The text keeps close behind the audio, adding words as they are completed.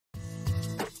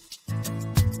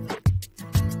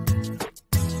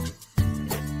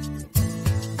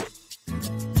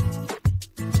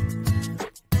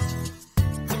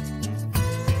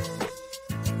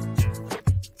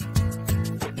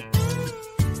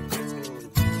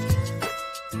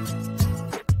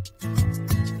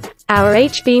Our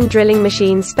H-beam drilling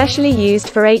machine specially used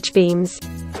for H-beams.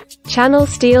 Channel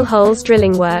steel holes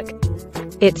drilling work.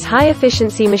 It's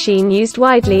high-efficiency machine used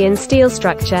widely in steel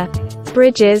structure,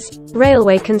 bridges,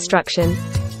 railway construction.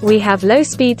 We have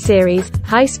low-speed series,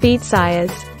 high-speed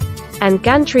seires, and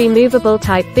gantry movable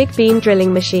type big beam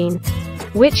drilling machine,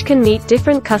 which can meet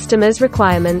different customers'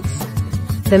 requirements.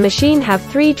 The machine have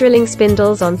 3 drilling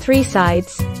spindles on 3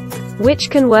 sides, which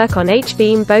can work on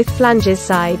H-beam both flanges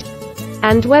side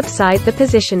and web side. The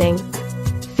positioning,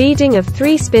 feeding of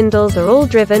 3 spindles are all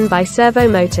driven by servo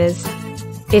motors.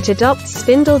 It adopts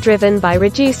spindle driven by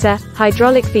reducer,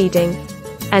 hydraulic feeding,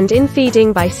 and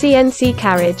in-feeding by CNC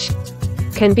carriage.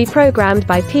 Can be programmed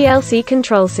by PLC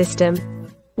control system.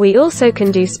 We also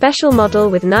can do special model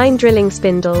with 9 drilling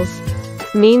spindles.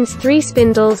 Means 3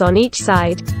 spindles on each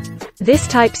side. This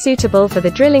type suitable for the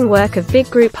drilling work of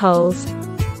big group holes,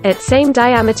 at same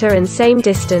diameter and same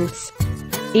distance.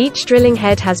 Each drilling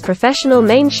head has professional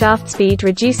main shaft speed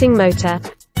reducing motor.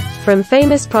 From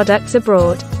famous products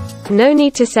abroad. No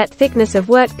need to set thickness of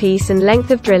workpiece and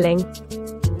length of drilling.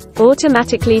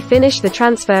 Automatically finish the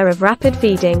transfer of rapid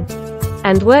feeding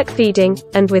and work feeding,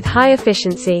 and with high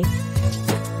efficiency.